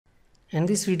In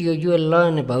this video you will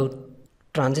learn about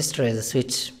transistor as a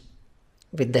switch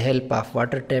with the help of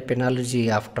water tap analogy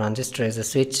of transistor as a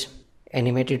switch,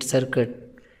 animated circuit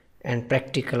and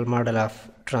practical model of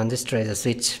transistor as a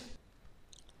switch.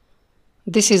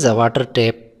 This is a water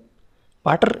tap.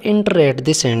 Water enter at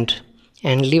this end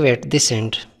and leave at this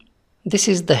end. This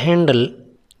is the handle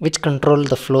which control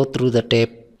the flow through the tap.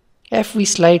 If we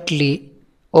slightly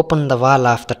open the wall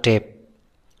of the tap,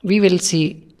 we will see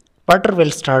water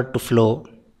will start to flow.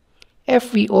 If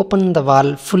we open the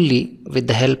valve fully with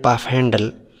the help of handle,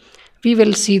 we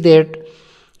will see that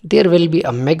there will be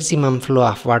a maximum flow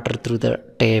of water through the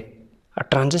tap. A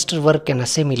transistor works in a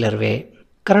similar way.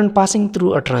 Current passing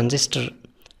through a transistor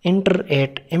enter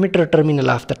at emitter terminal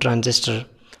of the transistor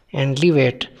and leave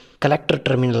at collector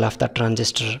terminal of the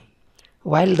transistor,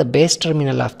 while the base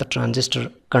terminal of the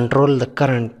transistor control the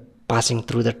current passing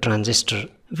through the transistor.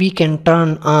 We can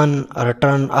turn on or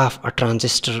turn off a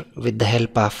transistor with the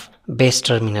help of base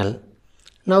terminal.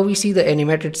 Now we see the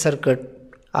animated circuit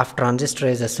of transistor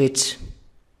as a switch.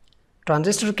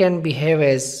 Transistor can behave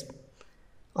as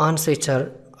on switch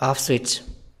or off switch.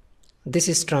 This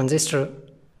is transistor,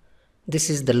 this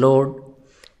is the load,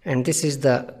 and this is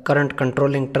the current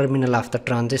controlling terminal of the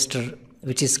transistor,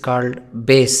 which is called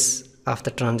base of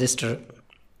the transistor.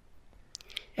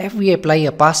 If we apply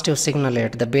a positive signal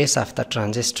at the base of the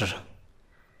transistor,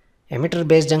 emitter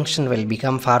base junction will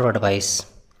become forward bias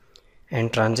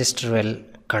and transistor will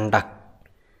conduct.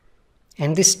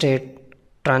 In this state,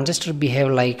 transistor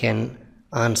behave like an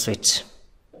on switch.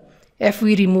 If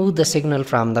we remove the signal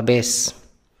from the base,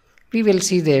 we will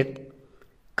see that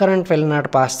current will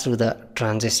not pass through the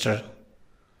transistor.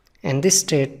 In this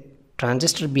state,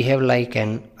 transistor behave like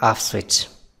an off switch.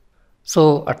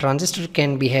 So a transistor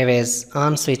can behave as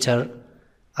on switch or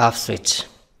off switch.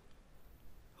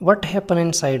 What happens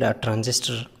inside a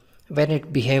transistor when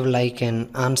it behave like an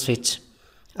on switch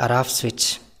or off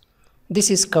switch?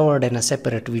 This is covered in a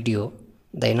separate video,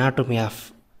 the anatomy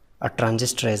of a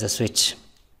transistor as a switch.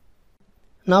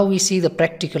 Now we see the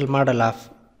practical model of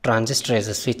transistor as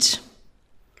a switch.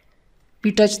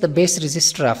 We touch the base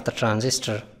resistor of the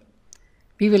transistor.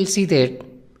 We will see that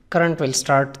current will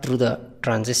start through the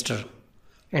transistor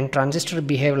and transistor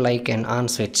behave like an on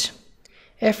switch.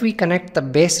 If we connect the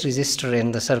base resistor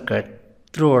in the circuit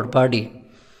through our body,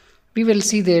 we will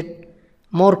see that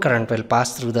more current will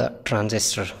pass through the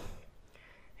transistor.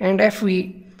 And if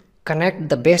we connect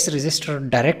the base resistor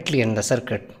directly in the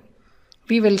circuit,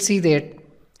 we will see that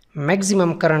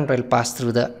maximum current will pass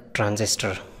through the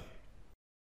transistor.